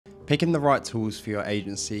Picking the right tools for your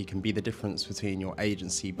agency can be the difference between your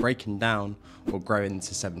agency breaking down or growing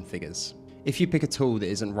to 7 figures. If you pick a tool that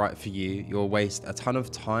isn't right for you, you'll waste a ton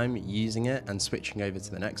of time using it and switching over to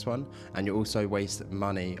the next one, and you'll also waste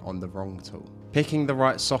money on the wrong tool. Picking the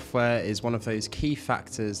right software is one of those key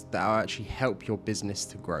factors that will actually help your business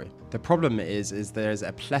to grow. The problem is there's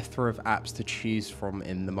a plethora of apps to choose from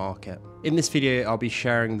in the market. In this video, I'll be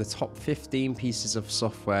sharing the top 15 pieces of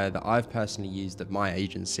software that I've personally used at my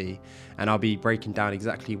agency, and I'll be breaking down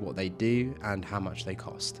exactly what they do and how much they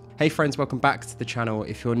cost. Hey friends, welcome back to the channel.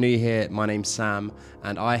 If you're new here, my name's Sam,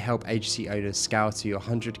 and I help agency owners scale to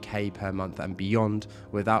 100K per month and beyond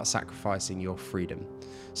without sacrificing your freedom.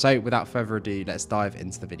 So without further ado, let's dive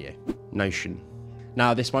into the video. Notion.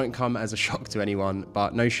 Now, this won't come as a shock to anyone,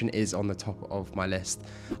 but Notion is on the top of my list.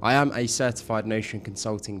 I am a certified Notion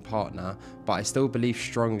consulting partner, but I still believe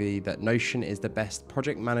strongly that Notion is the best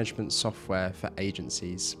project management software for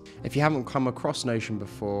agencies. If you haven't come across Notion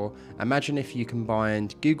before, imagine if you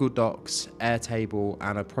combined Google Docs, Airtable,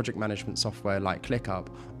 and a project management software like ClickUp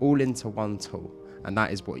all into one tool, and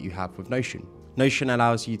that is what you have with Notion. Notion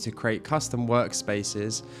allows you to create custom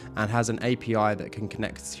workspaces and has an API that can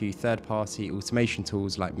connect to third-party automation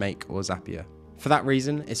tools like Make or Zapier. For that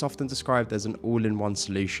reason, it's often described as an all-in-one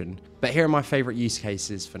solution. But here are my favorite use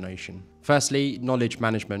cases for Notion. Firstly, knowledge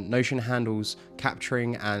management. Notion handles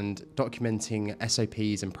capturing and documenting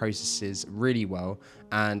SOPs and processes really well,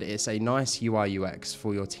 and it's a nice UI UX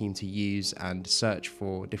for your team to use and search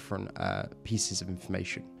for different pieces of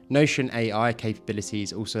information. Notion AI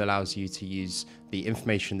capabilities also allows you to use the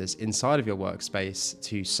information that's inside of your workspace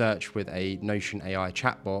to search with a Notion AI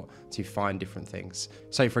chatbot to find different things.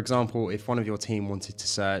 So for example, if one of your team wanted to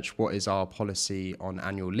search what is our policy on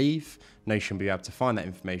annual leave, Notion will be able to find that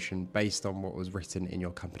information based on what was written in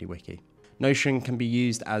your company wiki. Notion can be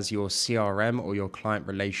used as your CRM or your client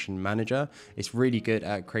relation manager. It's really good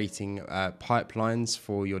at creating pipelines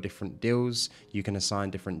for your different deals. You can assign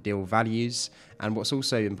different deal values. And what's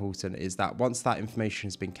also important is that once that information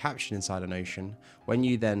has been captured inside of Notion, when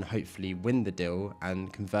you then hopefully win the deal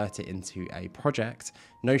and convert it into a project,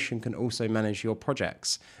 Notion can also manage your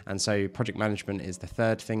projects. And so project management is the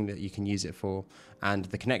third thing that you can use it for. And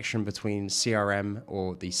the connection between CRM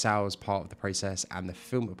or the sales part of the process and the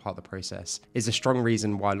fulfillment part of the process is a strong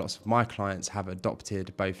reason why lots of my clients have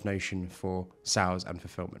adopted both Notion for sales and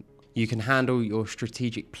fulfillment. You can handle your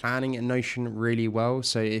strategic planning in Notion really well.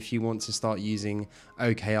 So if you want to start using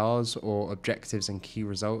OKRs or objectives and key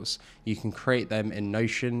results, you can create them in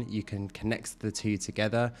Notion. You can connect the two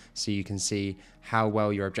together so you can see how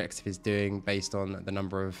well your objective is doing based on the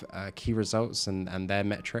number of key results and their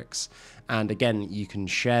metrics. And again, you can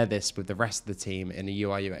share this with the rest of the team in a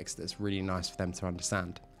UI UX that's really nice for them to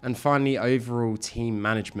understand. And finally, overall team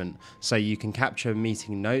management. So you can capture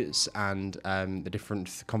meeting notes and the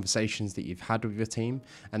different conversations that you've had with your team.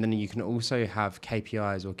 And then you can also have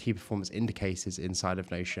KPIs or key performance indicators inside of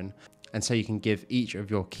Notion. And so you can give each of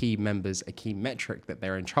your key members a key metric that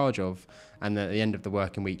they're in charge of. And at the end of the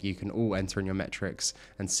working week, you can all enter in your metrics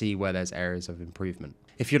and see where there's areas of improvement.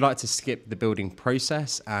 If you'd like to skip the building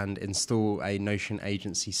process and install a Notion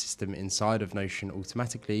agency system inside of Notion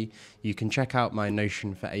automatically, you can check out my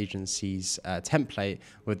Notion for Agencies template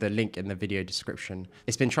with the link in the video description.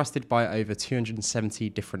 It's been trusted by over 270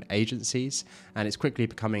 different agencies, and it's quickly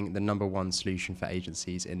becoming the #1 solution for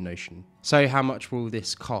agencies in Notion. So how much will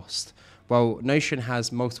this cost? Well, Notion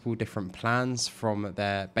has multiple different plans, from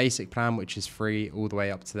their basic plan, which is free, all the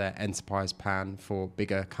way up to their enterprise plan for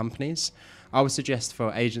bigger companies. I would suggest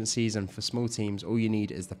for agencies and for small teams, all you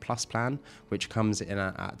need is the Plus plan, which comes in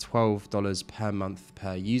at $12 per month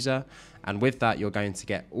per user. And with that, you're going to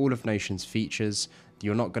get all of Notion's features.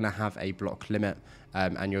 You're not going to have a block limit,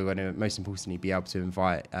 and you're going to, most importantly, be able to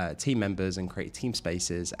invite team members and create team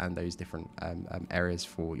spaces and those different areas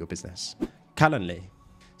for your business. Calendly.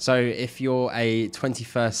 So if you're a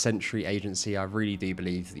 21st century agency, I really do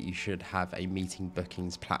believe that you should have a meeting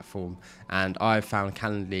bookings platform, and I've found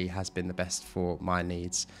Calendly has been the best for my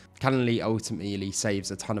needs. Calendly ultimately saves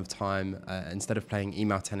a ton of time. Instead of playing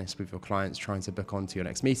email tennis with your clients trying to book onto your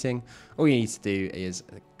next meeting, all you need to do is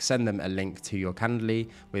send them a link to your Calendly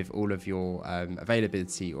with all of your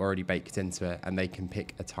availability already baked into it, and they can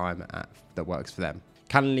pick a time that works for them.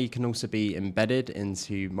 Calendly can also be embedded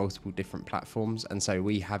into multiple different platforms, and so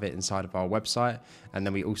we have it inside of our website, and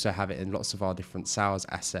then we also have it in lots of our different sales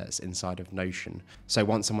assets inside of Notion. So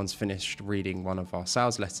once someone's finished reading one of our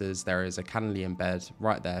sales letters, there is a Calendly embed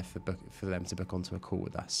right there for them to book onto a call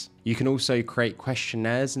with us. You can also create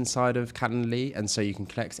questionnaires inside of Calendly, and so you can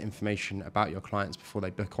collect information about your clients before they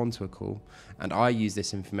book onto a call, and I use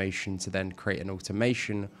this information to then create an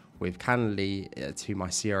automation with Calendly to my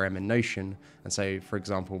CRM in Notion. And so, for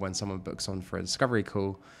example, when someone books on for a discovery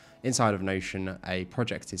call, inside of Notion, a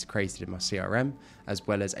project is created in my CRM, as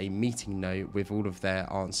well as a meeting note with all of their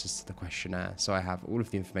answers to the questionnaire. So I have all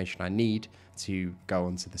of the information I need to go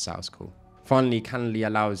on to the sales call. Finally, Calendly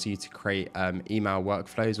allows you to create email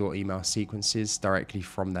workflows or email sequences directly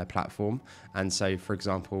from their platform. And so, for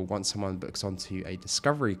example, once someone books onto a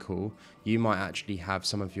discovery call, you might actually have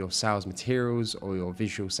some of your sales materials or your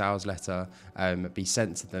visual sales letter be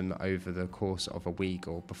sent to them over the course of a week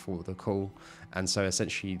or before the call. And so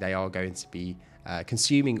essentially they are going to be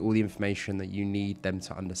consuming all the information that you need them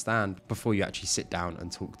to understand before you actually sit down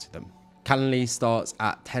and talk to them. Calendly starts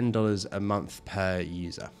at $10 a month per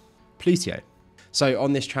user. Plutio. So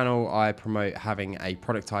on this channel, I promote having a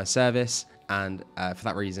productized service, and for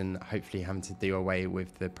that reason, hopefully having to do away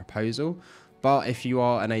with the proposal. But if you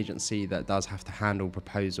are an agency that does have to handle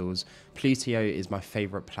proposals, Plutio is my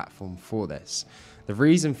favorite platform for this. The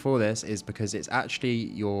reason for this is because it's actually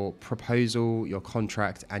your proposal, your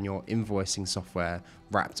contract, and your invoicing software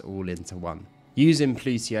wrapped all into one. Using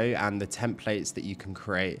Plutio and the templates that you can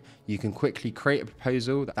create, you can quickly create a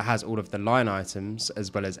proposal that has all of the line items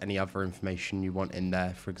as well as any other information you want in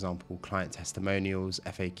there, for example, client testimonials,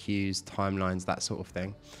 FAQs, timelines, that sort of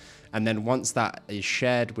thing. And then once that is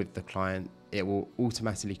shared with the client, it will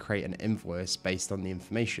automatically create an invoice based on the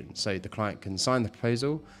information. So the client can sign the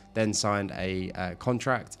proposal, then sign a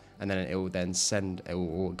contract, and then it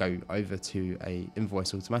will go over to a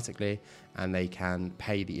invoice automatically, and they can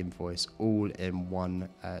pay the invoice all in one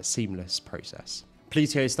seamless process.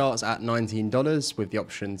 Plutio starts at $19 with the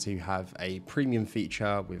option to have a premium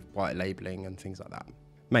feature with white labeling and things like that.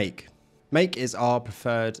 Make is our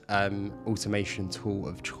preferred automation tool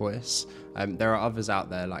of choice. There are others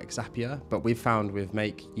out there like Zapier, but we've found with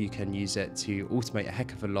Make, you can use it to automate a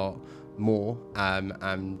heck of a lot more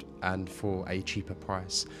and for a cheaper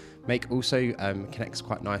price. Make also connects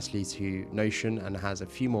quite nicely to Notion and has a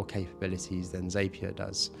few more capabilities than Zapier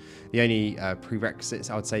does. The only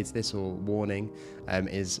prerequisites I would say to this, or warning,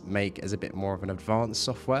 is Make is a bit more of an advanced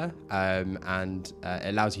software and it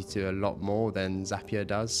allows you to do a lot more than Zapier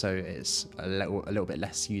does, so it's a little bit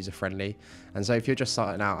less user friendly. And so if you're just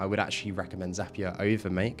starting out, I would actually recommend Zapier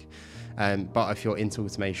over Make. But if you're into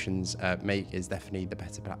automations, Make is definitely the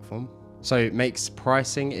better platform. So Make's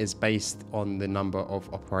pricing is based on the number of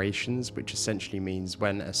operations, which essentially means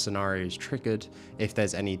when a scenario is triggered, if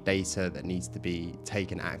there's any data that needs to be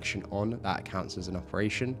taken action on, that counts as an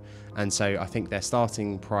operation. And so I think their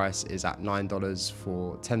starting price is at $9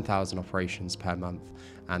 for 10,000 operations per month,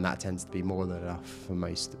 and that tends to be more than enough for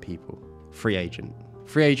most people. FreeAgent.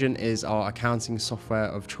 FreeAgent is our accounting software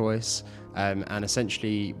of choice, and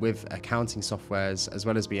essentially with accounting softwares, as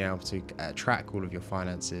well as being able to track all of your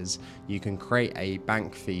finances, you can create a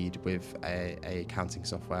bank feed with a accounting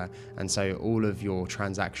software, and so all of your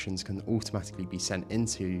transactions can automatically be sent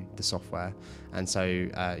into the software, and so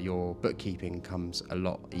your bookkeeping comes a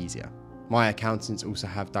lot easier. My accountants also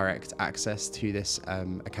have direct access to this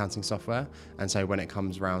accounting software, and so when it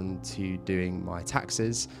comes around to doing my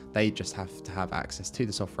taxes, they just have to have access to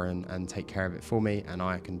the software and take care of it for me, and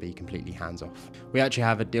I can be completely hands-off. We actually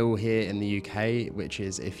have a deal here in the UK, which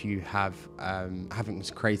is if you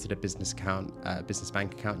haven't created a business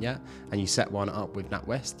bank account yet, and you set one up with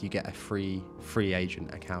NatWest, you get a free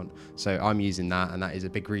FreeAgent account. So I'm using that, and that is a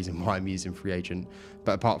big reason why I'm using FreeAgent.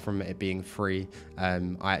 But apart from it being free,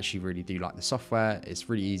 I actually really do like the software. It's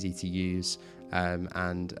really easy to use,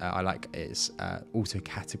 and I like its auto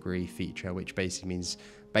category feature, which basically means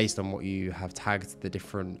based on what you have tagged the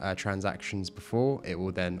different transactions before, it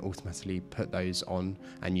will then automatically put those on,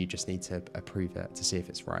 and you just need to approve it to see if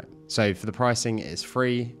it's right. So for the pricing, it's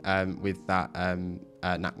free with that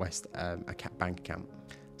NatWest bank account.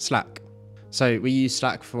 Slack. So we use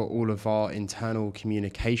Slack for all of our internal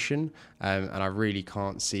communication, and I really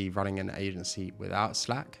can't see running an agency without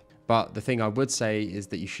Slack. But the thing I would say is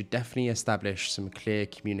that you should definitely establish some clear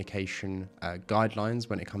communication guidelines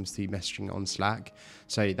when it comes to messaging on Slack.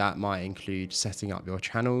 So that might include setting up your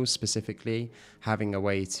channels specifically, having a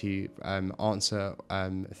way to answer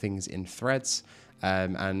things in threads,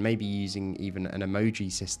 and maybe using even an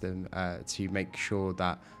emoji system to make sure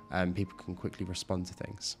that people can quickly respond to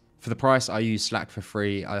things. For the price, I use Slack for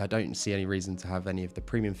free. I don't see any reason to have any of the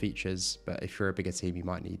premium features, but if you're a bigger team, you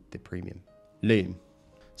might need the premium. Loom.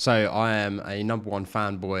 So I am a #1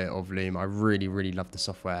 fanboy of Loom. I really, really love the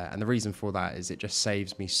software. And the reason for that is it just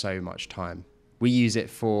saves me so much time. We use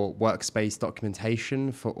it for Workspace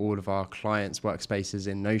documentation for all of our clients' workspaces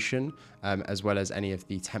in Notion, as well as any of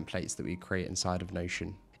the templates that we create inside of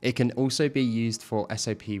Notion. It can also be used for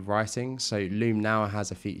SOP writing. So Loom now has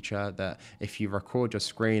a feature that if you record your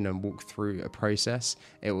screen and walk through a process,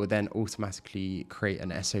 it will then automatically create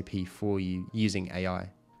an SOP for you using AI.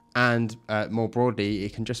 And more broadly,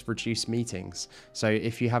 it can just reduce meetings. So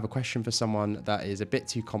if you have a question for someone that is a bit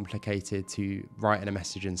too complicated to write in a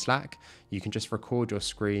message in Slack, you can just record your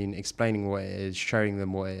screen, explaining what it is, showing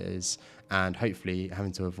them what it is, and hopefully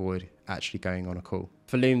having to avoid actually going on a call.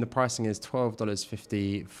 For Loom, the pricing is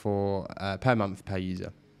 $12.50 per month per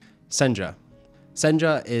user. Senja.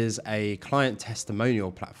 Senja is a client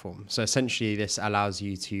testimonial platform. So essentially this allows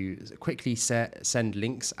you to quickly send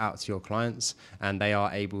links out to your clients, and they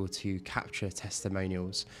are able to capture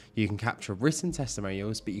testimonials. You can capture written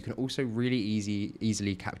testimonials, but you can also really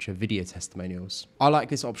easily capture video testimonials. I like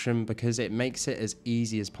this option because it makes it as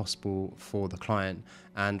easy as possible for the client.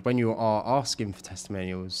 And when you are asking for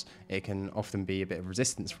testimonials, it can often be a bit of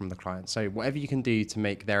resistance from the client. So whatever you can do to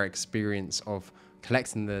make their experience of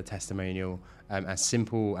collecting the testimonial as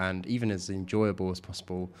simple and even as enjoyable as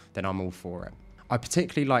possible, then I'm all for it. I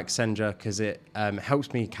particularly like Senja because it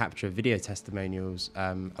helps me capture video testimonials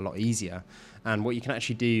a lot easier. And what you can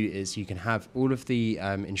actually do is you can have all of the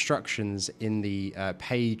instructions in the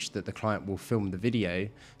page that the client will film the video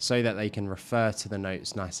so that they can refer to the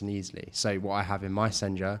notes nice and easily. So what I have in my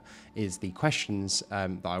Senja is the questions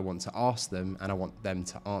that I want to ask them and I want them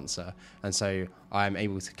to answer. And so I'm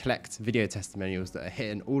able to collect video testimonials that are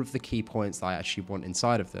hitting all of the key points that I actually want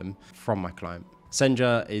inside of them from my client.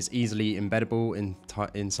 Senja is easily embeddable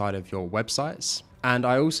inside of your websites. And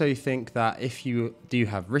I also think that if you do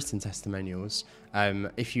have written testimonials,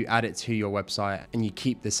 if you add it to your website and you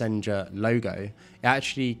keep the Senja logo, it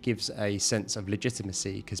actually gives a sense of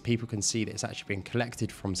legitimacy because people can see that it's actually been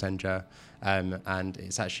collected from Senja and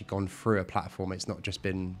it's actually gone through a platform. It's not just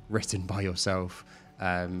been written by yourself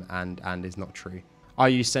and is not true. I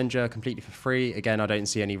use Senja completely for free. Again, I don't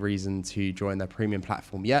see any reason to join their premium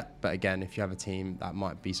platform yet, but again, if you have a team, that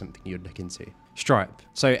might be something you'd look into. Stripe.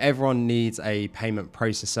 So everyone needs a payment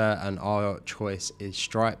processor and our choice is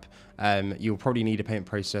Stripe. You'll probably need a payment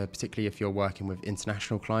processor, particularly if you're working with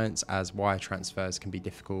international clients, as wire transfers can be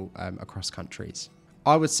difficult across countries.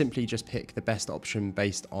 I would simply just pick the best option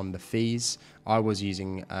based on the fees. I was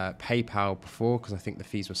using PayPal before because I think the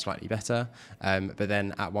fees were slightly better. But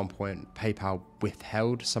then at one point, PayPal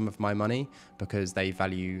withheld some of my money because they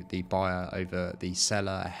value the buyer over the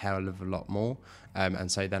seller a hell of a lot more.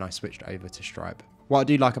 And so then I switched over to Stripe. What I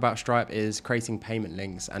do like about Stripe is creating payment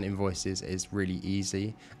links and invoices is really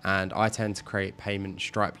easy. And I tend to create payment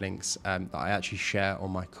Stripe links that I actually share on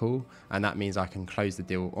my call. And that means I can close the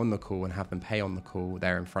deal on the call and have them pay on the call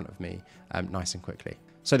there in front of me nice and quickly.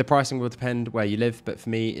 So the pricing will depend where you live, but for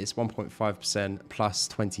me, it's 1.5% plus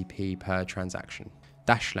 20p per transaction.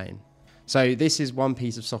 Dashlane. So this is one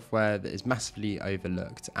piece of software that is massively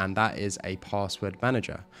overlooked, and that is a password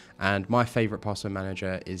manager. And my favorite password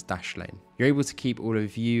manager is Dashlane. You're able to keep all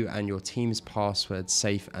of you and your team's passwords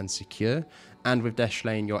safe and secure. And with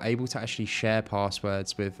Dashlane, you're able to actually share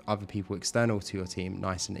passwords with other people external to your team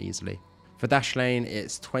nice and easily. For Dashlane,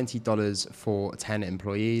 it's $20 for 10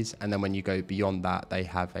 employees. And then when you go beyond that, they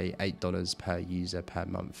have a $8 per user per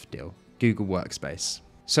month deal. Google Workspace.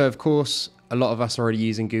 So of course, a lot of us are already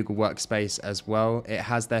using Google Workspace as well. It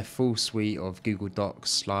has their full suite of Google Docs,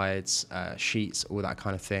 slides, sheets, all that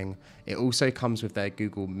kind of thing. It also comes with their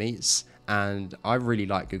Google Meets, and I really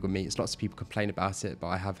like Google Meets. Lots of people complain about it, but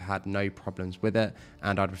I have had no problems with it,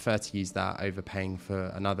 and I'd prefer to use that over paying for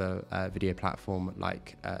another video platform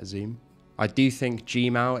like Zoom. I do think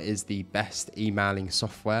Gmail is the best emailing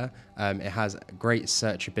software. It has great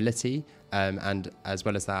searchability, and as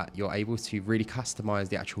well as that, you're able to really customize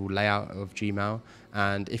the actual layout of Gmail.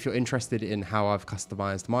 And if you're interested in how I've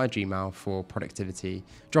customized my Gmail for productivity,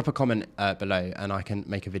 drop a comment below and I can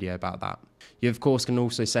make a video about that. You of course can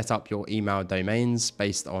also set up your email domains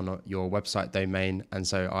based on your website domain. And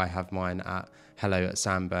so I have mine at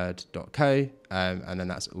hello@sandbird.co, and then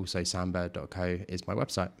that's also sandbird.co is my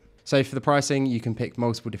website. So for the pricing, you can pick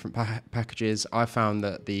multiple different packages. I found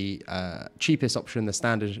that the cheapest option, the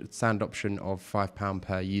standard option of £5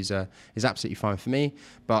 per user is absolutely fine for me.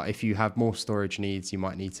 But if you have more storage needs, you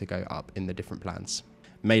might need to go up in the different plans.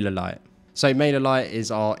 MailerLite. So MailerLite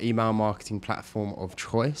is our email marketing platform of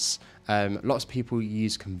choice. Lots of people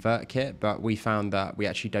use ConvertKit, but we found that we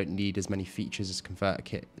actually don't need as many features as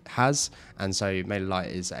ConvertKit has. And so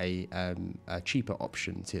MailerLite is a cheaper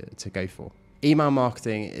option to go for. Email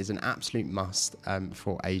marketing is an absolute must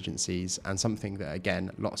for agencies and something that,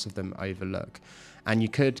 again, lots of them overlook. And you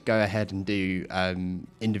could go ahead and do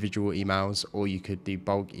individual emails, or you could do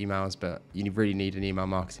bulk emails, but you really need an email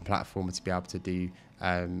marketing platform to be able to do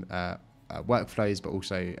workflows, but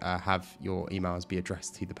also have your emails be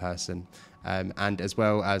addressed to the person. And as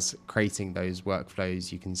well as creating those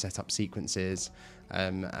workflows, you can set up sequences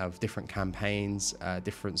of different campaigns,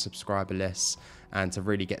 different subscriber lists, and to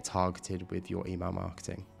really get targeted with your email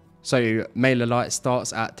marketing. So MailerLite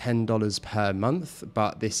starts at $10 per month,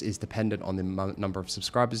 but this is dependent on the number of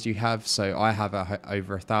subscribers you have. So I have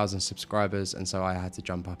over 1,000 subscribers, and so I had to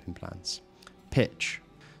jump up in plans. Pitch.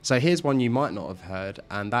 So here's one you might not have heard,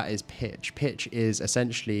 and that is Pitch. Pitch is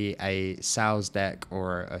essentially a sales deck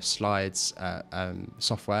or a slides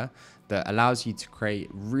software that allows you to create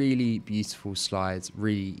really beautiful slides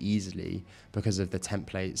really easily because of the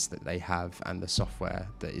templates that they have and the software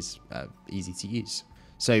that is easy to use.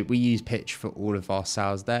 So we use Pitch for all of our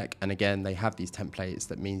sales deck. And again, they have these templates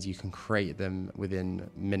that means you can create them within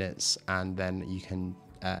minutes, and then you can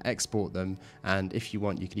export them. And if you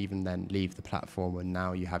want, you could even then leave the platform, and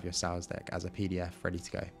now you have your sales deck as a PDF ready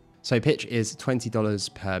to go. So Pitch is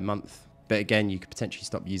 $20 per month. But again, you could potentially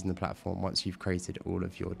stop using the platform once you've created all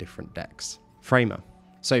of your different decks. Framer.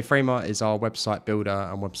 So Framer is our website builder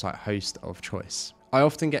and website host of choice. I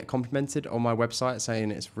often get complimented on my website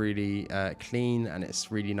saying it's really clean and it's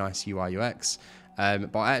really nice UI UX,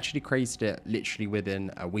 but I actually created it literally within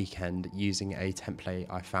a weekend using a template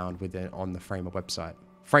I found on the Framer website.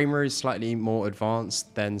 Framer is slightly more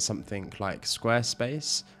advanced than something like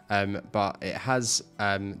Squarespace, but it has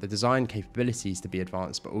the design capabilities to be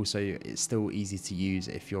advanced, but also it's still easy to use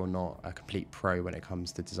if you're not a complete pro when it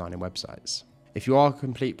comes to designing websites. If you are a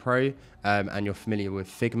complete pro and you're familiar with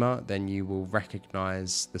Figma, then you will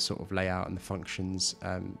recognize the sort of layout and the functions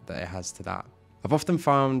that it has to that. I've often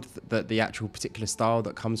found that the actual particular style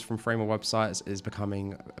that comes from Framer websites is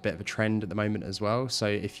becoming a bit of a trend at the moment as well. So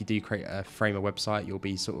if you do create a Framer website, you'll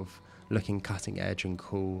be sort of looking cutting edge and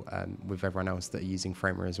cool with everyone else that are using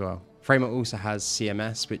Framer as well. Framer also has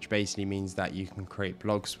CMS, which basically means that you can create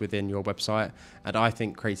blogs within your website. And I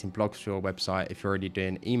think creating blogs for your website, if you're already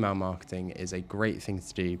doing email marketing, is a great thing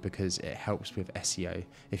to do because it helps with SEO.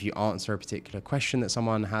 If you answer a particular question that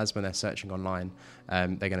someone has when they're searching online,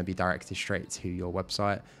 they're going to be directed straight to your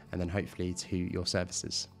website and then hopefully to your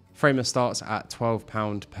services. Framer starts at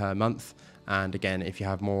 £12 per month. And again, if you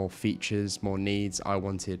have more features, more needs, I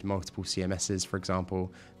wanted multiple CMSs, for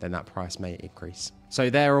example, then that price may increase. So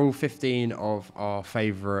they're all 15 of our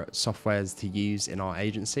favorite softwares to use in our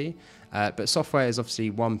agency. But software is obviously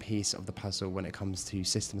one piece of the puzzle when it comes to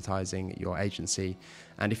systematizing your agency.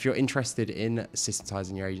 And if you're interested in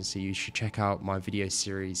systematizing your agency, you should check out my video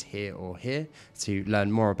series here or here to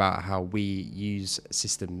learn more about how we use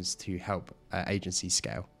systems to help agencies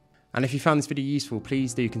scale. And if you found this video useful,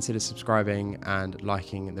 please do consider subscribing and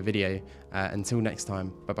liking the video. Until next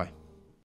time, bye-bye.